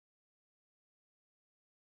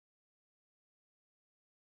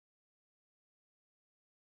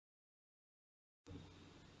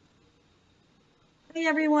Hi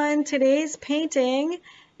everyone, today's painting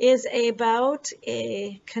is about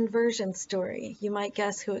a conversion story. You might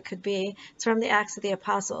guess who it could be. It's from the Acts of the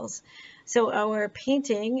Apostles. So our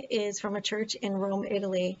painting is from a church in Rome,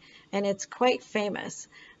 Italy, and it's quite famous.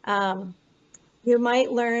 You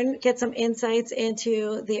might get some insights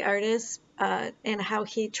into the artist and how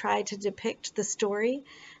he tried to depict the story,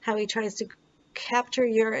 how he tries to capture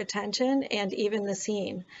your attention and even the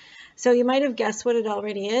scene. So you might have guessed what it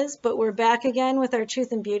already is, but we're back again with our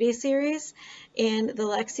Truth and Beauty series in the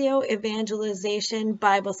Lectio Evangelization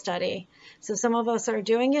Bible Study. So some of us are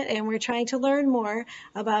doing it, and we're trying to learn more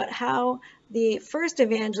about how the first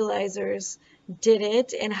evangelizers did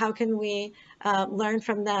it and how can we learn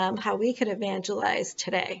from them how we could evangelize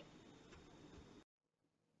today.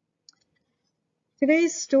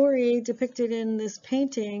 Today's story depicted in this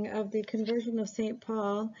painting of the conversion of St.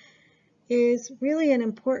 Paul is really an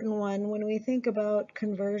important one when we think about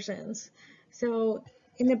conversions. So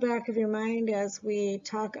in the back of your mind as we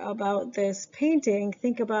talk about this painting,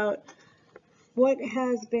 think about what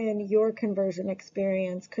has been your conversion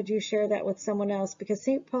experience. Could you share that with someone else? Because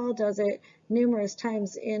St. Paul does it numerous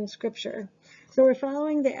times in Scripture. So we're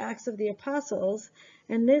following the Acts of the Apostles,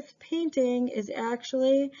 and this painting is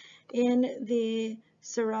actually in the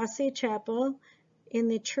Cerasi Chapel in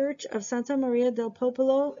the Church of Santa Maria del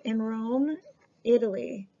Popolo in Rome,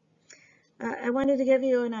 Italy. I wanted to give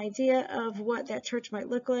you an idea of what that church might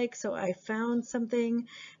look like, so I found something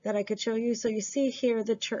that I could show you. So you see here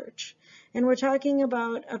the church, and we're talking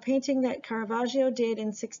about a painting that Caravaggio did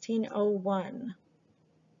in 1601.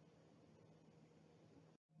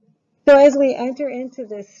 So as we enter into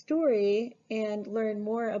this story and learn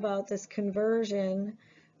more about this conversion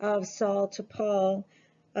of Saul to Paul,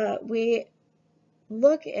 we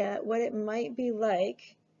look at what it might be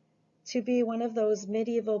like to be one of those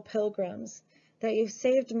medieval pilgrims, that you've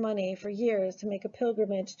saved money for years to make a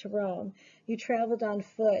pilgrimage to Rome. You traveled on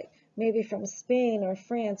foot, maybe from Spain or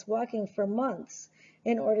France, walking for months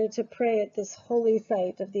in order to pray at this holy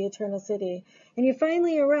site of the Eternal City. And you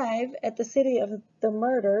finally arrive at the city of the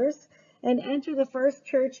martyrs and enter the first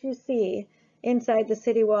church you see inside the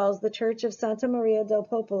city walls, the Church of Santa Maria del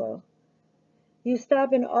Popolo. You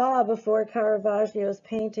stop in awe before Caravaggio's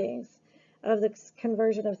paintings of the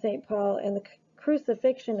conversion of St. Paul and the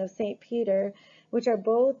crucifixion of St. Peter, which are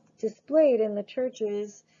both displayed in the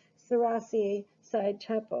church's Cerasi side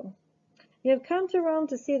chapel. You have come to Rome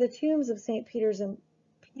to see the tombs of St. Peter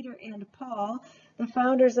and Paul, the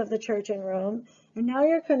founders of the church in Rome, and now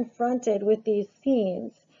you're confronted with these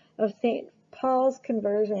scenes of St. Paul's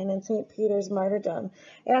conversion and St. Peter's martyrdom.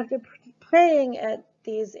 After praying at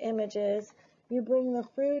these images, you bring the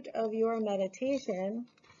fruit of your meditation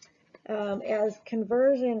as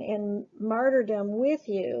conversion and martyrdom with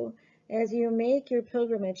you as you make your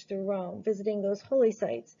pilgrimage through Rome, visiting those holy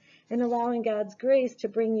sites and allowing God's grace to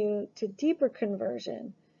bring you to deeper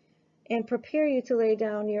conversion and prepare you to lay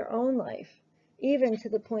down your own life, even to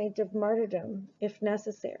the point of martyrdom if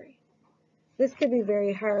necessary. This could be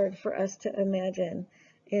very hard for us to imagine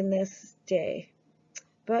in this day,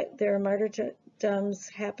 but there are martyrdoms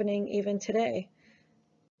happening even today.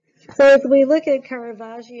 So as we look at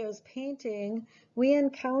Caravaggio's painting, we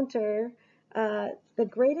encounter the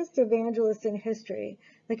greatest evangelist in history.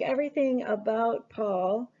 Like everything about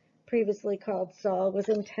Paul, previously called Saul, was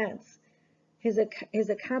intense. His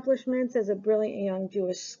accomplishments as a brilliant young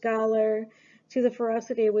Jewish scholar, to the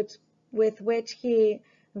ferocity with which he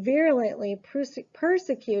virulently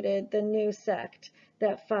persecuted the new sect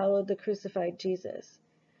that followed the crucified Jesus.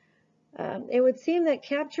 It would seem that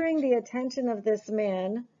capturing the attention of this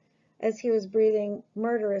man as he was breathing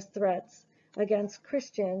murderous threats against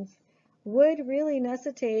Christians would really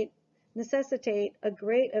necessitate a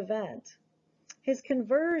great event. His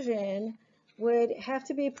conversion would have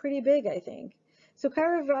to be pretty big, I think. So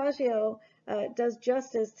Caravaggio does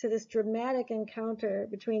justice to this dramatic encounter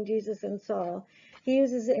between Jesus and Saul. He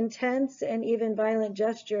uses intense and even violent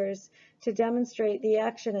gestures to demonstrate the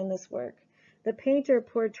action in this work. The painter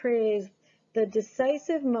portrays the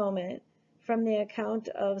decisive moment from the account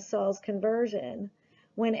of Saul's conversion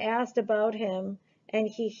when asked about him and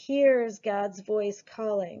he hears God's voice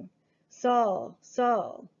calling, "Saul,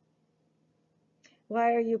 Saul,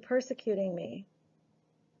 why are you persecuting me?"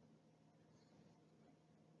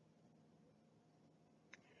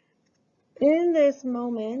 In this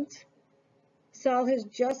moment, Saul has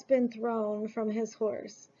just been thrown from his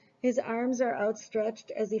horse. His arms are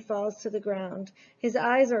outstretched as he falls to the ground. His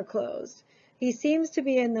eyes are closed. He seems to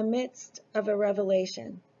be in the midst of a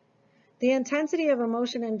revelation. The intensity of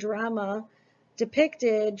emotion and drama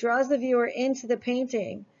depicted draws the viewer into the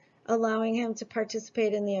painting, allowing him to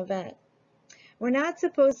participate in the event. We're not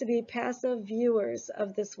supposed to be passive viewers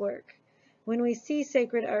of this work. When we see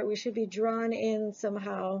sacred art, we should be drawn in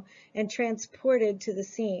somehow and transported to the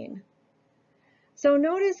scene. So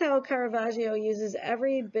notice how Caravaggio uses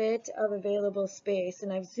every bit of available space,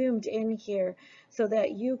 and I've zoomed in here so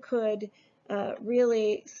that you could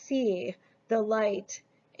really see the light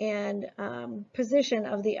and position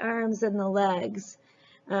of the arms and the legs.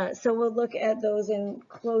 So we'll look at those in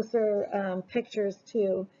closer pictures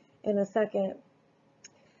too in a second.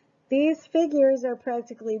 These figures are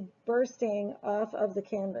practically bursting off of the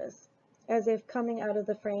canvas as if coming out of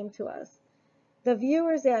the frame to us. The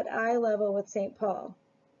viewer's at eye level with St. Paul.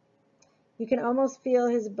 You can almost feel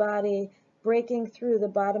his body breaking through the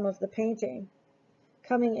bottom of the painting,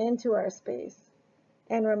 coming into our space,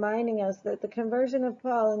 and reminding us that the conversion of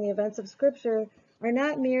Paul and the events of Scripture are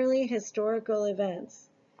not merely historical events.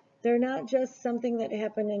 They're not just something that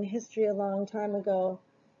happened in history a long time ago.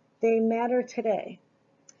 They matter today.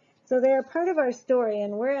 So they are part of our story,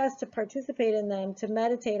 and we're asked to participate in them, to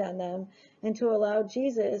meditate on them, and to allow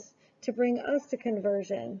Jesus to bring us to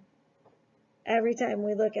conversion every time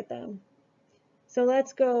we look at them. So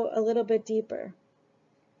let's go a little bit deeper.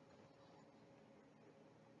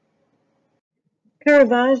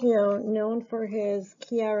 Caravaggio, known for his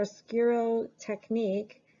chiaroscuro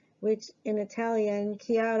technique, which in Italian,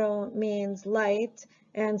 chiaro means light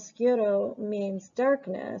and scuro means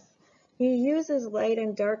darkness, he uses light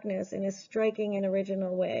and darkness in a striking and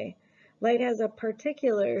original way. Light has a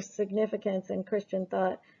particular significance in Christian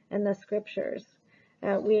thought and the scriptures.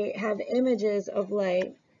 We have images of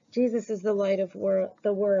light. Jesus is the light of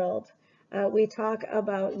the world. We talk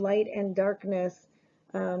about light and darkness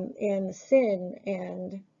in sin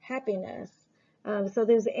and happiness. So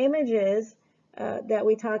those images that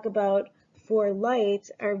we talk about for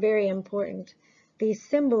light are very important. The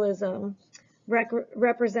symbolism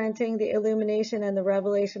representing the illumination and the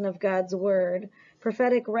revelation of God's word.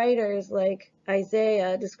 Prophetic writers like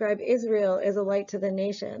Isaiah describe Israel as a light to the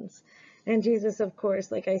nations. And Jesus, of course,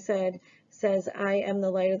 like I said, says, I am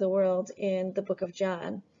the light of the world in the book of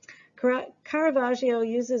John. Caravaggio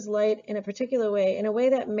uses light in a particular way, in a way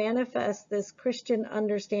that manifests this Christian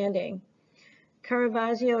understanding.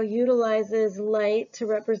 Caravaggio utilizes light to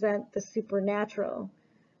represent the supernatural,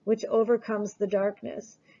 which overcomes the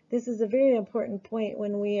darkness. This is a very important point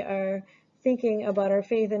when we are thinking about our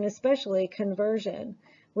faith, and especially conversion,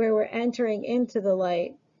 where we're entering into the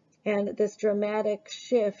light and this dramatic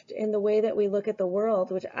shift in the way that we look at the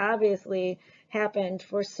world, which obviously happened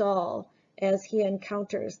for Saul as he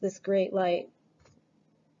encounters this great light.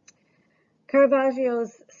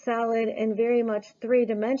 Caravaggio's solid and very much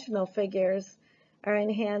three-dimensional figures are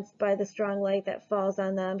enhanced by the strong light that falls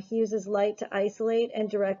on them. He uses light to isolate and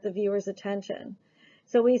direct the viewer's attention.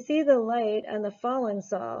 So we see the light on the fallen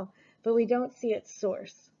Saul, but we don't see its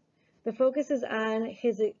source. The focus is on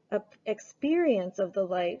his experience of the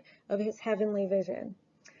light, of his heavenly vision.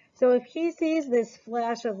 So if he sees this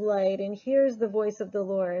flash of light and hears the voice of the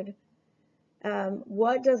Lord,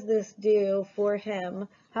 what does this do for him?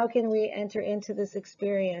 How can we enter into this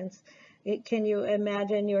experience? Can you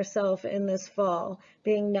imagine yourself in this fall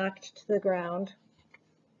being knocked to the ground?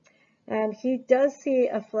 He does see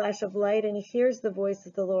a flash of light and he hears the voice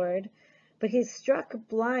of the Lord, but he's struck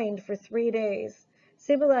blind for 3 days,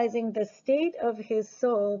 symbolizing the state of his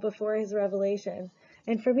soul before his revelation.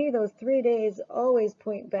 And for me, those 3 days always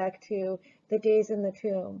point back to the days in the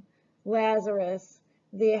tomb. Lazarus,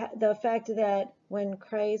 the fact that when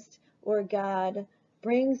Christ or God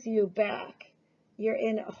brings you back, you're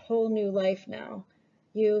in a whole new life now.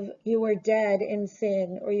 You were dead in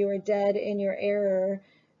sin, or you were dead in your error,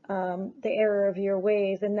 the error of your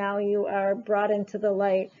ways, and now you are brought into the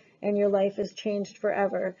light and your life is changed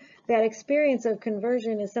forever. That experience of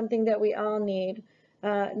conversion is something that we all need,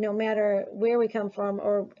 no matter where we come from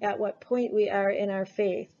or at what point we are in our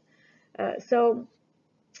faith. So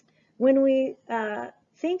when we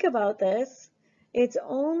think about this, it's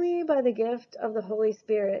only by the gift of the Holy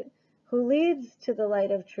Spirit, who leads to the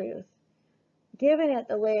light of truth, given at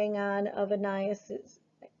the laying on of Ananias's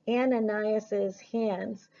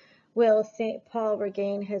hands, will St. Paul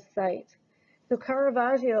regain his sight. So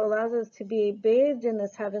Caravaggio allows us to be bathed in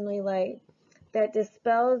this heavenly light that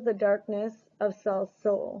dispels the darkness of Saul's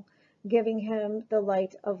soul, giving him the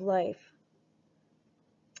light of life.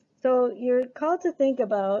 So you're called to think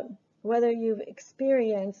about whether you've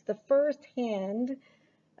experienced the first-hand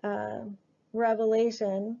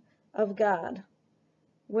revelation of God,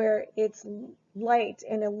 where it's light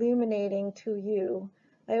and illuminating to you.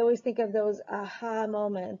 I always think of those aha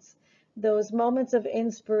moments, those moments of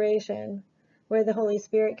inspiration where the Holy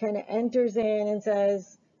Spirit kind of enters in and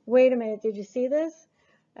says, wait a minute, did you see this?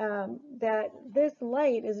 That this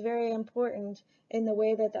light is very important in the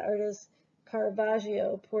way that the artist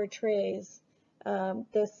Caravaggio portrays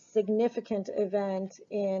this significant event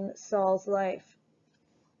in Saul's life.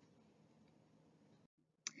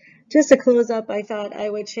 Just to close up, I thought I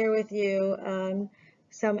would share with you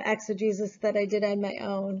some exegesis that I did on my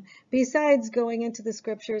own. Besides going into the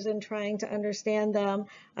scriptures and trying to understand them,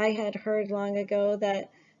 I had heard long ago that,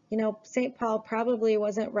 St. Paul probably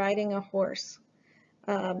wasn't riding a horse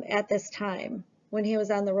at this time when he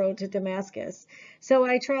was on the road to Damascus. So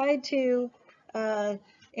I tried to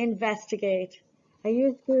investigate. I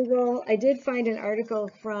used Google. I did find an article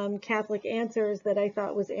from Catholic Answers that I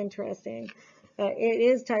thought was interesting. It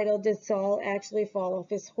is titled, "Did Saul Actually Fall Off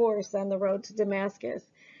His Horse on the Road to Damascus?"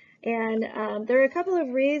 And there are a couple of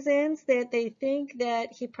reasons that they think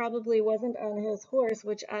that he probably wasn't on his horse,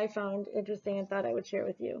 which I found interesting and thought I would share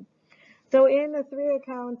with you. So in the three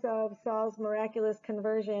accounts of Saul's miraculous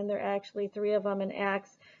conversion, there are actually three of them in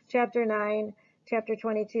Acts chapter 9, chapter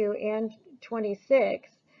 22, and 26.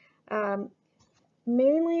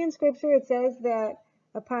 Mainly in scripture, it says that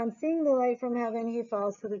upon seeing the light from heaven, he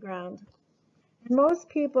falls to the ground. Most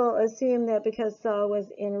people assume that because Saul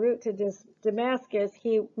was en route to Damascus,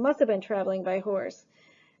 he must have been traveling by horse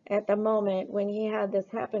at the moment when he had this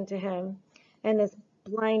happen to him, and this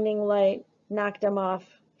blinding light knocked him off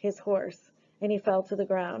his horse, and he fell to the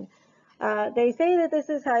ground. They say that this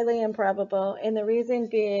is highly improbable, and the reason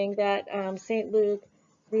being that St. Luke,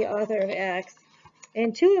 the author of Acts,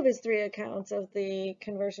 in two of his three accounts of the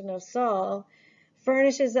conversion of Saul,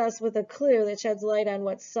 furnishes us with a clue that sheds light on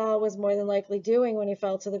what Saul was more than likely doing when he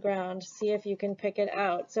fell to the ground. See if you can pick it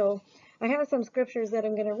out. So I have some scriptures that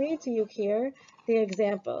I'm going to read to you here, the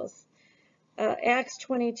examples. Acts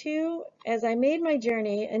 22, as I made my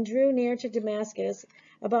journey and drew near to Damascus,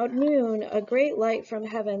 about noon, a great light from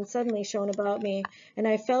heaven suddenly shone about me, and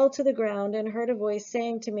I fell to the ground and heard a voice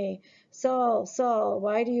saying to me, Saul, Saul,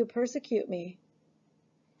 why do you persecute me?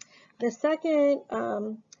 The second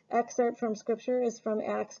excerpt from scripture is from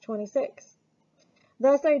Acts 26.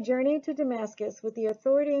 Thus I journeyed to Damascus with the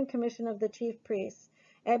authority and commission of the chief priests.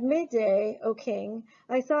 At midday, O king,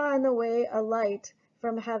 I saw on the way a light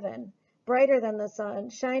from heaven, brighter than the sun,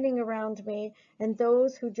 shining around me and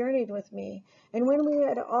those who journeyed with me. And when we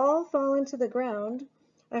had all fallen to the ground,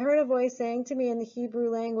 I heard a voice saying to me in the Hebrew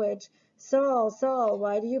language, Saul, Saul,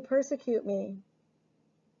 why do you persecute me?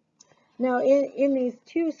 Now, in these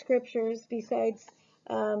two scriptures, besides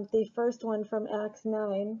the first one from Acts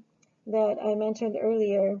 9 that I mentioned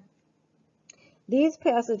earlier, these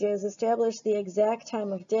passages establish the exact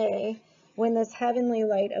time of day when this heavenly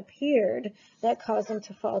light appeared that caused him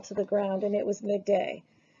to fall to the ground, and it was midday.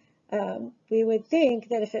 We would think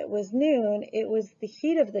that if it was noon, it was the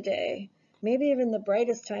heat of the day, maybe even the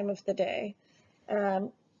brightest time of the day.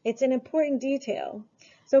 It's an important detail.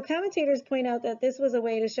 So commentators point out that this was a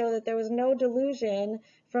way to show that there was no delusion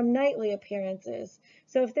from nightly appearances.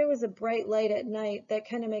 So if there was a bright light at night, that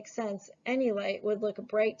kind of makes sense. Any light would look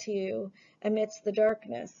bright to you amidst the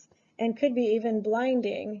darkness and could be even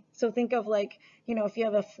blinding. So think of if you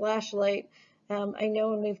have a flashlight. I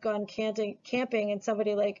know when we've gone camping and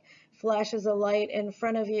somebody flashes a light in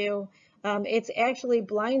front of you, it's actually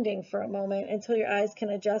blinding for a moment until your eyes can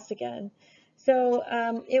adjust again. So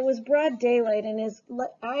it was broad daylight, and his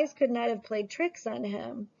eyes could not have played tricks on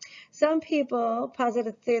him. Some people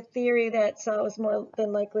posit the theory that Saul was more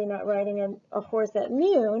than likely not riding a horse at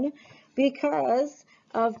noon because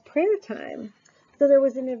of prayer time. So there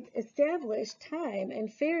was an established time,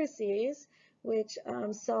 and Pharisees, which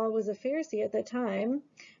Saul was a Pharisee at the time,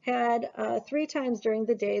 had 3 times during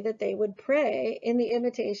the day that they would pray in the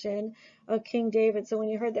imitation of King David. So when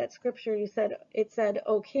you heard that scripture, it said,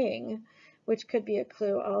 O King, which could be a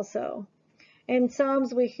clue also. In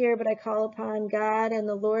Psalms we hear, but I call upon God and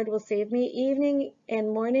the Lord will save me evening and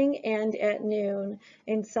morning and at noon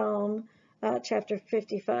in Psalm chapter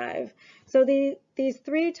 55. So these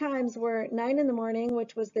 3 times were 9 in the morning,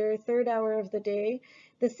 which was their 3rd hour of the day.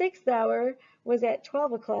 The 6th hour was at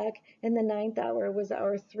 12 o'clock, and the 9th hour was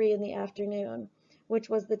hour 3 in the afternoon, which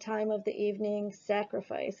was the time of the evening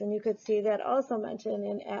sacrifice. And you could see that also mentioned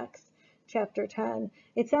in Acts chapter 10.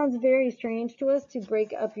 It sounds very strange to us to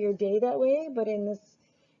break up your day that way, but in this,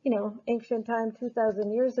 ancient time,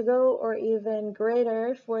 2,000 years ago, or even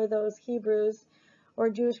greater for those Hebrews or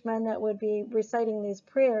Jewish men that would be reciting these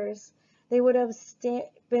prayers, they would have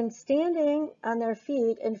been standing on their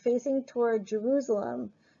feet and facing toward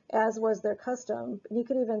Jerusalem, as was their custom. You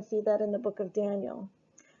could even see that in the book of Daniel.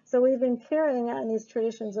 So we've been carrying on these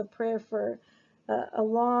traditions of prayer for a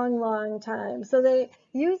long, long time. So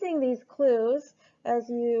using these clues, as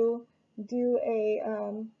you do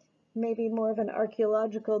a maybe more of an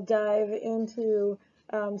archaeological dive into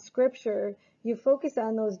scripture, you focus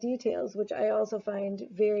on those details, which I also find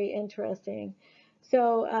very interesting.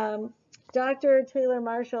 So Dr. Taylor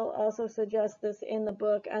Marshall also suggests this in the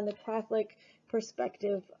book on the Catholic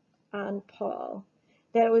perspective on Paul,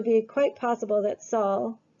 that it would be quite possible that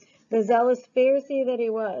Saul, the zealous Pharisee that he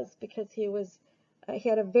was, because he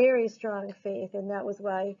had a very strong faith, and that was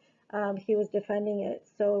why he was defending it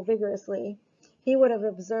so vigorously. He would have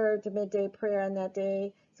observed midday prayer on that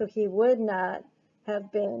day, so he would not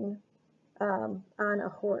have been on a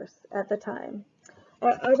horse at the time.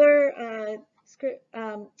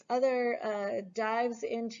 Other dives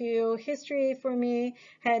into history for me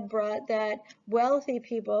had brought that wealthy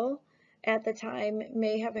people at the time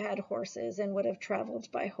may have had horses and would have traveled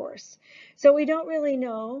by horse. So we don't really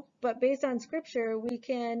know, but based on scripture, we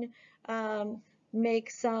can make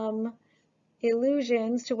some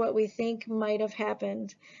allusions to what we think might have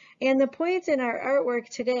happened. And the point in our artwork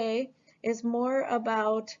today is more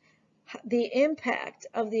about the impact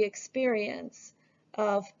of the experience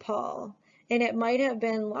of Paul. And it might have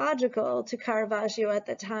been logical to Caravaggio at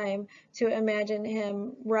the time to imagine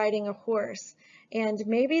him riding a horse. And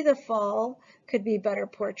maybe the fall could be better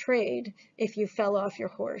portrayed if you fell off your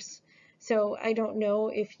horse. So I don't know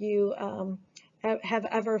if you have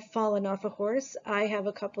ever fallen off a horse. I have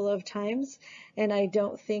a couple of times, and I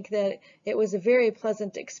don't think that it was a very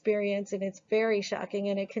pleasant experience, and it's very shocking,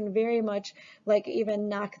 and it can very much like even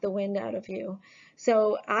knock the wind out of you.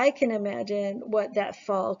 So I can imagine what that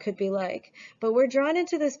fall could be like. But we're drawn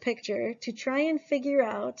into this picture to try and figure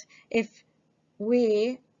out if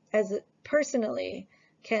we, as personally,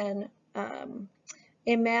 can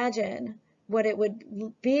imagine what it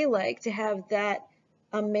would be like to have that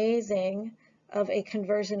amazing of a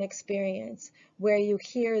conversion experience where you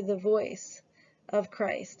hear the voice of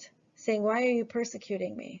Christ saying, "Why are you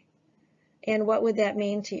persecuting me?" And what would that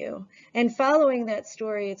mean to you? And following that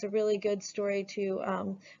story, it's a really good story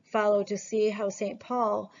to follow, to see how St.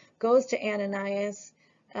 Paul goes to Ananias,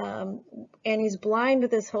 and he's blind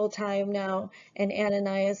this whole time now, and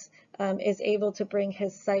Ananias is able to bring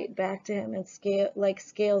his sight back to him, and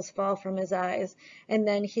scales fall from his eyes. And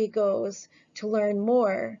then he goes to learn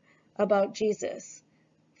more about Jesus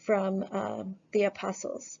from the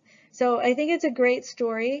apostles. So I think it's a great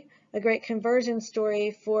story, a great conversion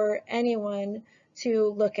story for anyone to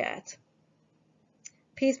look at.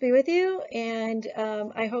 Peace be with you, and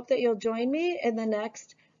I hope that you'll join me in the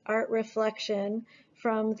next art reflection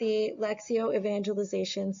from the Lectio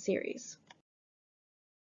Evangelization series.